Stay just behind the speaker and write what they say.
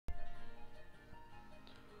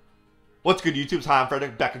What's good, YouTube? Hi, I'm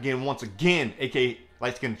Frederick, back again once again, aka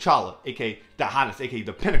Light Skin Chala, aka the hottest, aka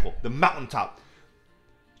the pinnacle, the mountaintop,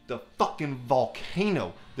 the fucking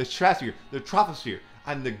volcano, the stratosphere, the troposphere.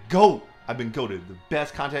 I'm the GOAT. I've been goated, the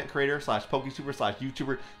best content creator slash PokeSuper slash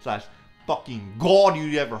YouTuber slash fucking God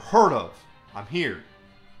you ever heard of. I'm here,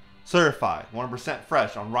 certified, 100%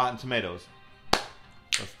 fresh on Rotten Tomatoes.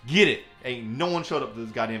 Let's get it. Ain't no one showed up to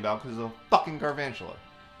this goddamn battle because of a fucking Garvantula.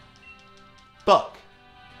 Fuck.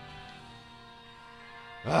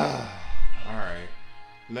 Alright.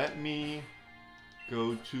 Let me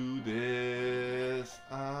go to this.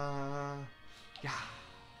 Yeah.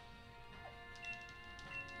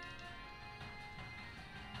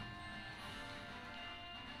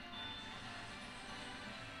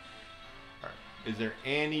 Alright. Is there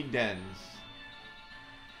any dens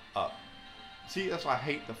up? See, that's why I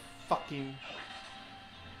hate the fucking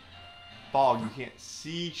fog. You can't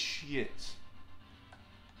see shit.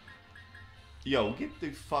 Yo, get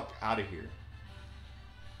the fuck out of here.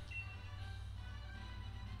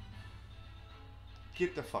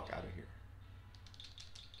 Get the fuck out of here.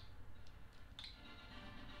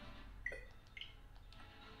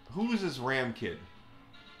 Who is this Ram kid?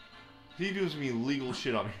 He doing some illegal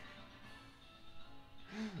shit on me.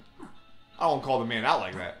 I don't call the man out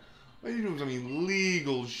like that. But he's doing some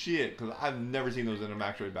illegal shit because I've never seen those in a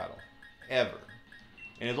max raid battle. Ever.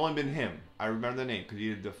 And it's only been him. I remember the name because he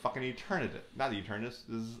did the fucking Eternatus. Not the Eternatus.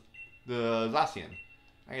 This is the Zacian.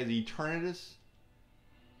 I got the Eternatus.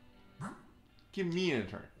 Give me an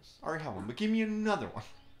Eternatus. I already have one, but give me another one.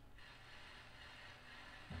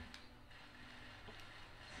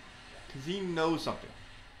 Because he knows something.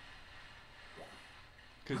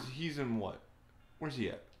 Because he's in what? Where's he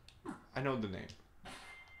at? I know the name.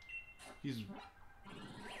 He's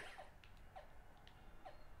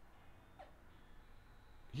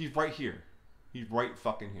right here. He's right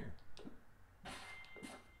fucking here.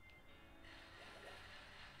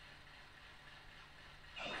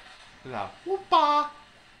 Whoopa!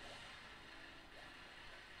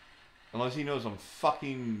 Unless he knows some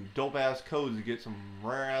fucking dope ass codes to get some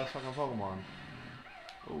rare ass fucking Pokemon.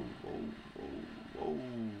 Whoa, whoa, whoa,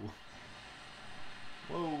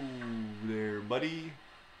 whoa. Whoa there, buddy.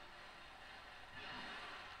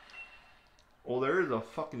 Well, there is a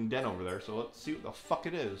fucking den over there, so let's see what the fuck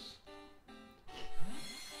it is.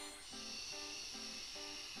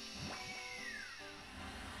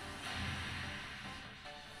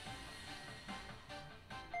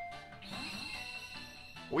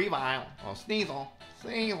 Weavile, oh Sneasel,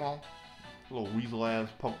 Sneasel, little weasel ass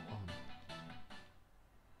Pokemon.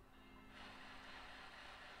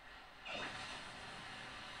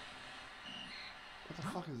 What the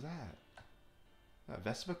fuck is that? That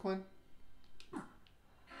Vespiquen?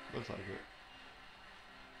 Looks like it.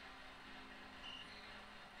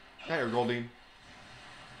 Hey, here, Goldeen.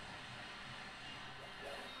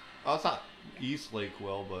 Oh, it's not East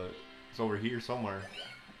Lakewell, but it's over here somewhere.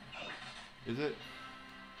 Is it?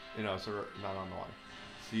 You know, it's not on the line.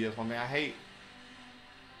 See, that's one thing I hate.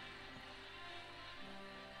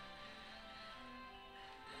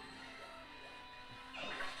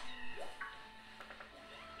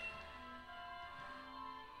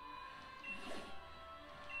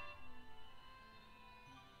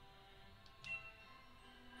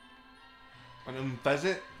 An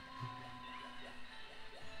pheasant?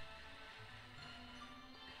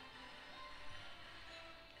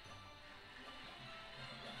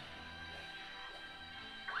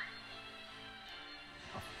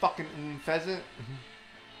 A fucking pheasant?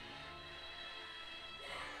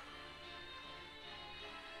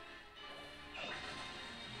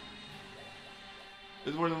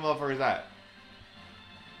 This is where the motherfucker's at.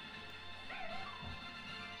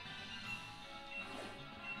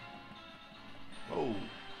 Oh.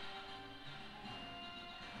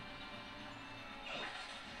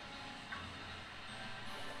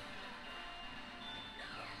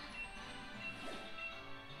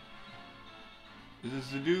 Is this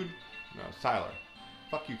the dude? No, it's Tyler.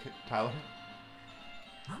 Fuck you, Tyler.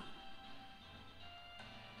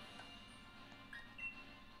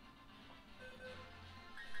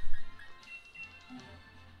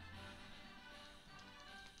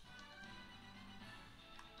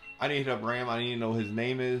 I need to hit up Ram. I need to know his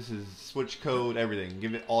name is, his switch code, everything.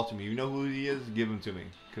 Give it all to me. You know who he is? Give him to me.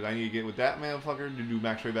 Because I need to get with that motherfucker to do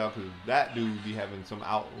max raid battle. Because that dude be having some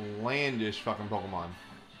outlandish fucking Pokemon.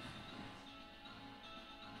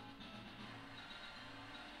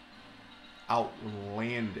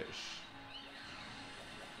 Outlandish.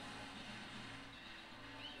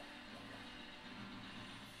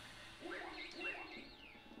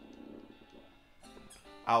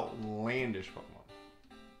 outlandish Pokemon.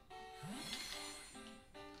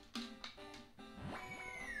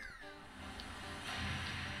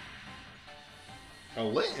 A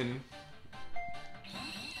Litten?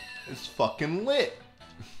 It's fucking lit.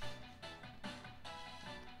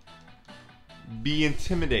 Be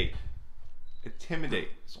intimidate. Intimidate.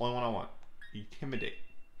 It's the only one I want. Intimidate.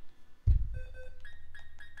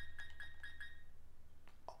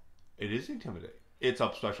 It is intimidate. It's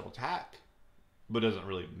up special attack, but doesn't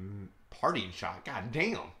really party shot. God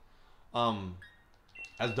damn.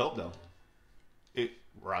 That's dope though. It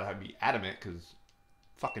rather have be adamant because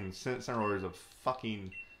fucking Centaur is a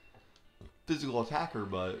fucking physical attacker,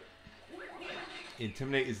 but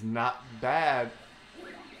intimidate is not bad.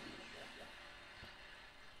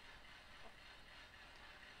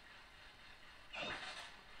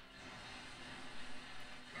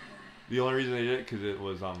 The only reason they did it because it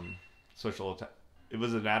was social attack. It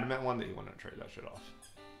was an adamant one that you want to trade that shit off.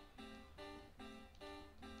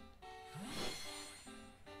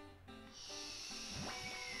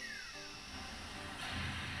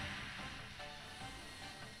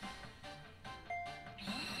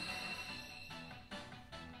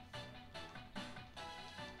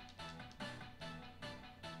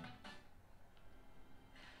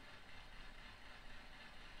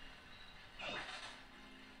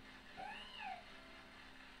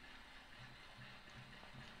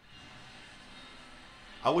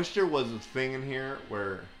 I wish there was a thing in here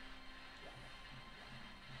where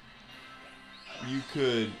you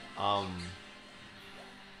could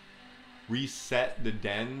reset the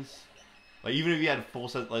dens. Like even if you had a full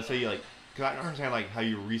set, let's say you like, cause I don't understand like how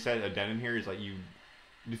you reset a den in here is like you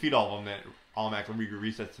defeat all of them, then automatically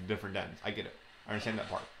resets to different dens. I get it. I understand that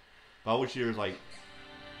part. But I wish there was like,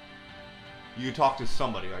 you could talk to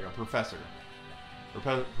somebody, like a professor,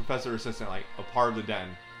 or professor assistant, like a part of the den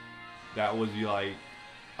that was you like,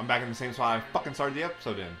 I'm back in the same spot I fucking started the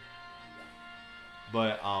episode in.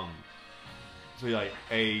 But, so you like,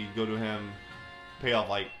 hey, go to him, pay off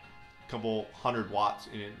like a couple 100 watts,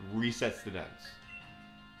 and it resets the dens.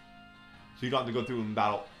 So you don't have to go through and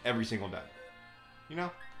battle every single den. You know?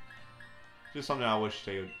 Just something I wish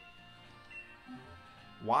they would.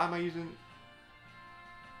 Why am I using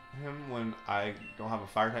him when I don't have a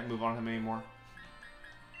fire type move on him anymore?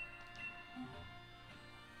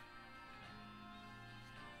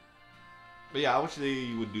 But yeah, I wish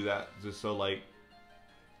they would do that, just so like,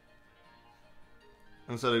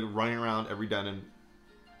 instead of running around every den and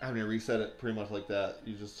having to reset it pretty much like that,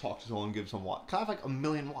 you just talk to someone and give some watts. Kind of like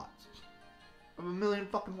 1,000,000 watts. I have 1,000,000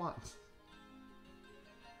 fucking watts.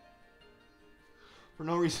 For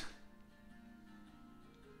no reason.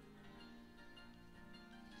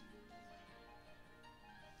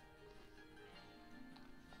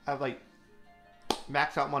 I have like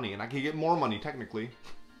max out money, and I can get more money technically.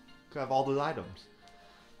 I have all those items.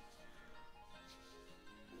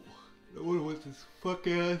 What's this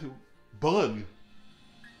fucking ass bug?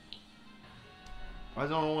 I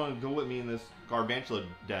don't want to go with me in this garvantula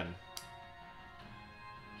den.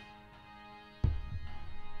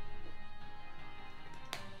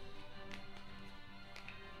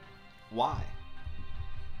 Why?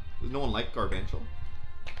 Does no one like garvantula?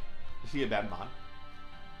 Is he a bad mod?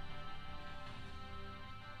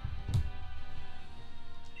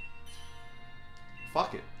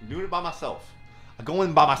 Fuck it. I'm doing it by myself. I go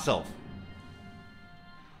in by myself.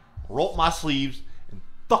 Roll up my sleeves and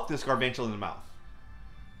fuck this garvantula in the mouth.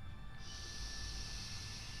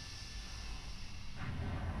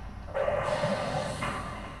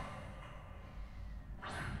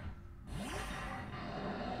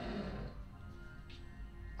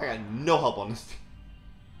 I got no help on this team.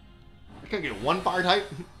 I can't get one fire type.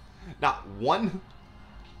 Not one.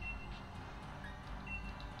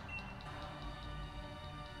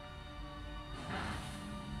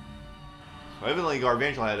 So evidently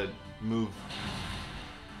Garvantula had to move.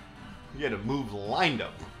 He had to move lined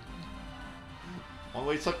up. One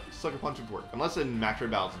way sucker punch would work. Unless in max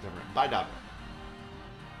rate battles it's different. But I doubt it.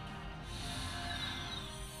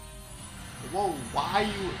 Whoa, why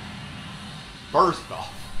you... First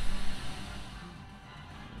off,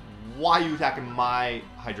 why are you attacking my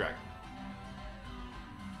High Dragon?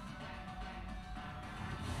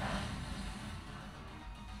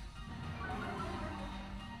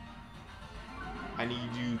 I need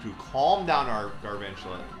you to calm down our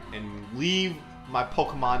Garvantula and leave my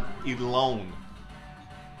Pokemon alone.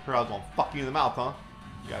 Heard I was gonna fuck you in the mouth, huh?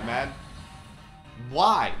 You got mad?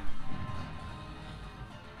 Why?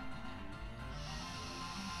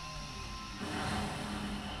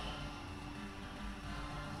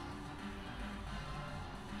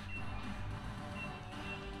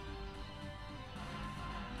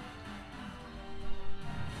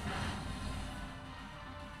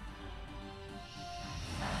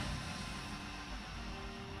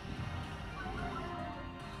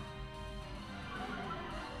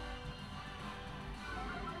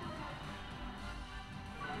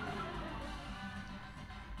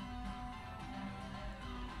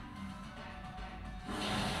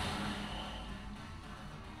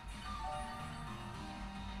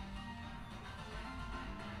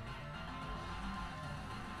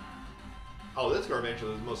 Oh, this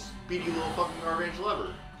Garvantula is the most speedy little fucking Garvantula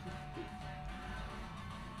ever.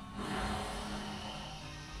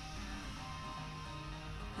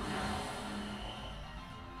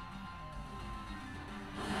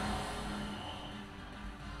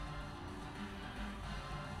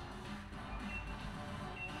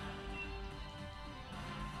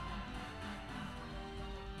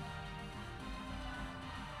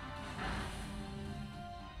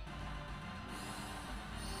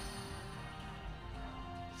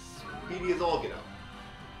 Speedy as all get out.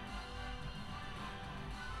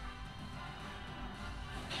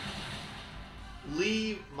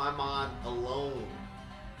 Leave my mod alone.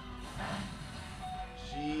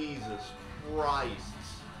 Jesus Christ.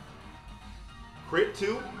 Crit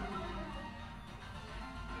 2?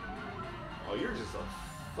 Oh, you're just a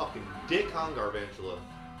fucking dick on Garvantula.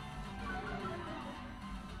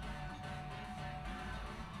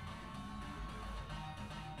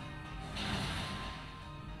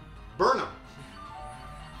 Burn him!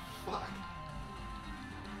 Fuck.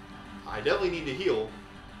 I definitely need to heal.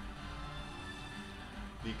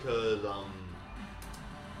 Because,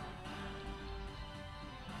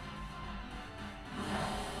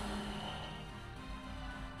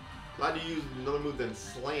 glad to use another move than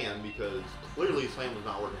Slam, because clearly Slam was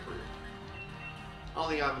not working for you. I don't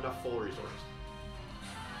think I have enough full resources.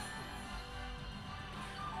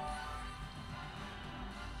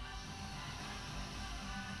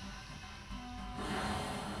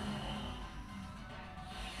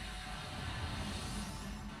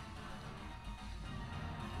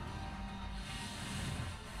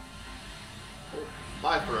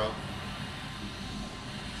 Bye, throw.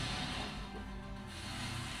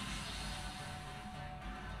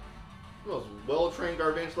 The most well-trained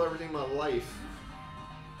Garvantula I've ever seen in my life.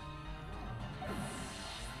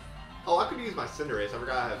 Oh, I could use my Cinderace. I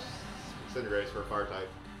forgot I have Cinderace for a fire type.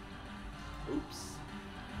 Oops.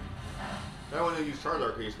 I want to use Charizard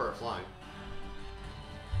because he's part of flying.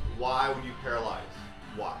 Why would you paralyze?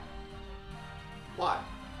 Why? Why?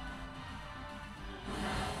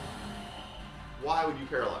 Why would you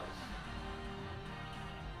paralyze?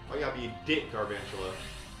 Why you gotta be a dick, Garvantula?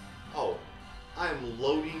 Oh, I am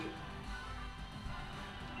loading.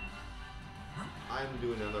 I'm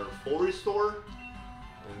doing another full restore.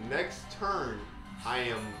 And next turn, I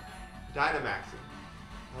am dynamaxing.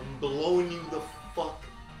 I'm blowing you the fuck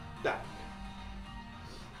back.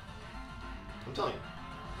 I'm telling you.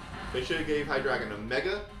 They should have gave Hydreigon a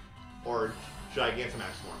Mega or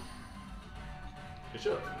Gigantamaxed form. They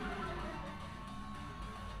should have.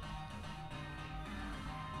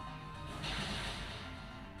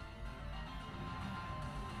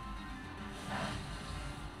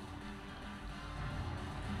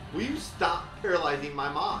 Will you stop paralyzing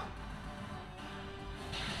my mod?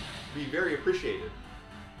 Be very appreciated.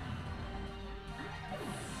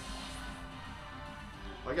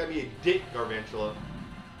 I gotta be a dick, Garvantula.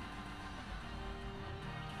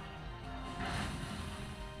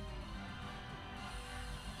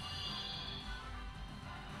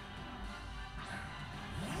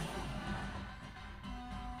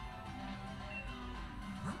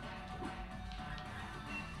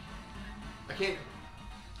 I can't.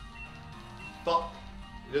 Fuck.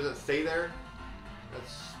 It doesn't stay there?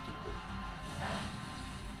 That's stupid.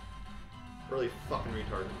 Really fucking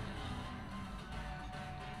retarded.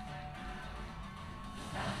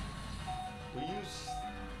 Will you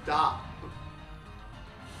stop?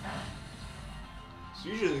 So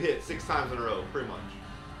you usually hit 6 times in a row, pretty much.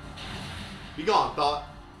 Be gone, Thought.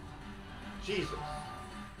 Jesus.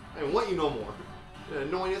 I didn't want you no more. You're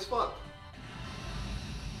annoying as fuck.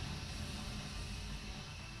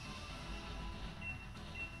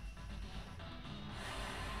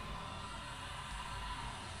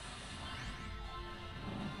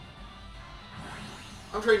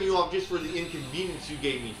 I'm trading you off just for the inconvenience you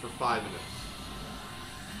gave me for 5 minutes.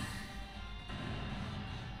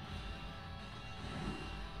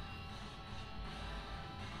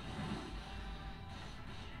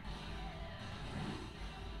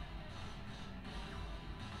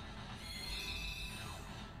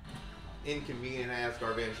 Inconvenient ass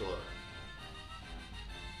Garvantula.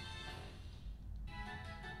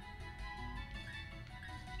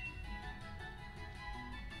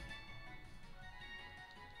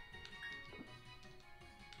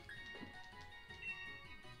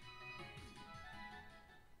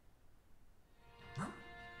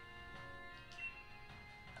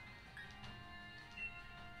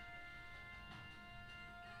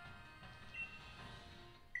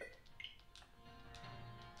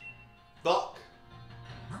 Fuck.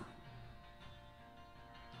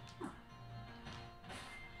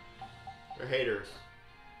 They're haters.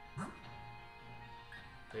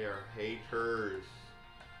 They are haters.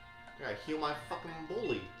 I gotta heal my fucking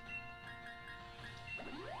bully.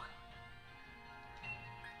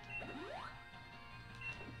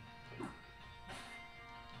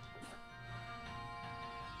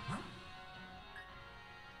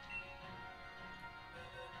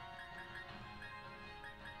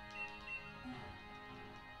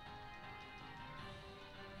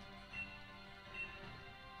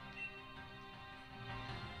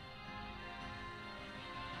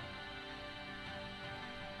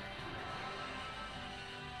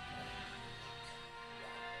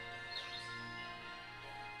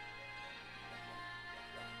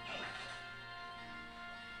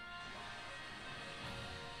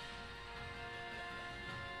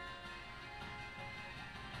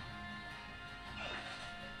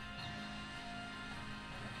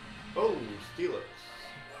 Oh, Steelix.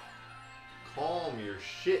 Calm your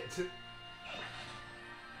shit.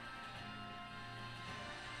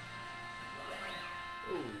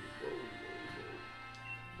 Oh, whoa.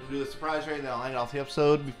 We'll do the surprise right now. End off the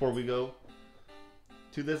episode before we go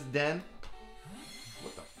to this den.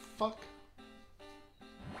 What the fuck?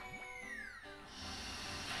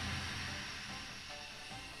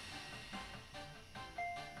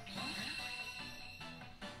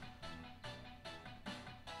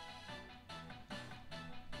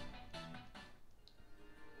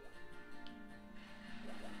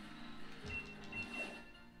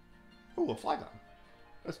 Oh, a Flygon.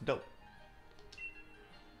 That's dope.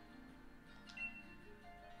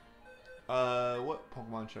 What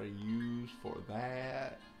Pokemon should I use for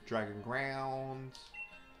that? Dragon Grounds.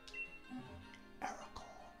 Araquanid.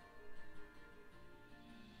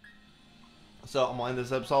 So I'm gonna end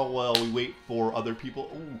this episode while we wait for other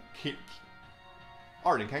people. Ooh,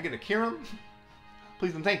 Arden, can I get a Kiram?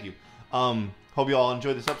 Please and thank you. Hope you all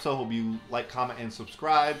enjoyed this episode. Hope you like, comment, and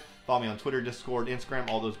subscribe. Follow me on Twitter, Discord, Instagram,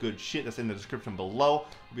 all those good shit that's in the description below.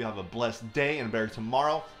 Hope you have a blessed day and a better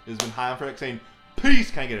tomorrow. This has been High on Frederick saying,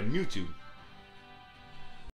 peace. Can I get a Mewtwo?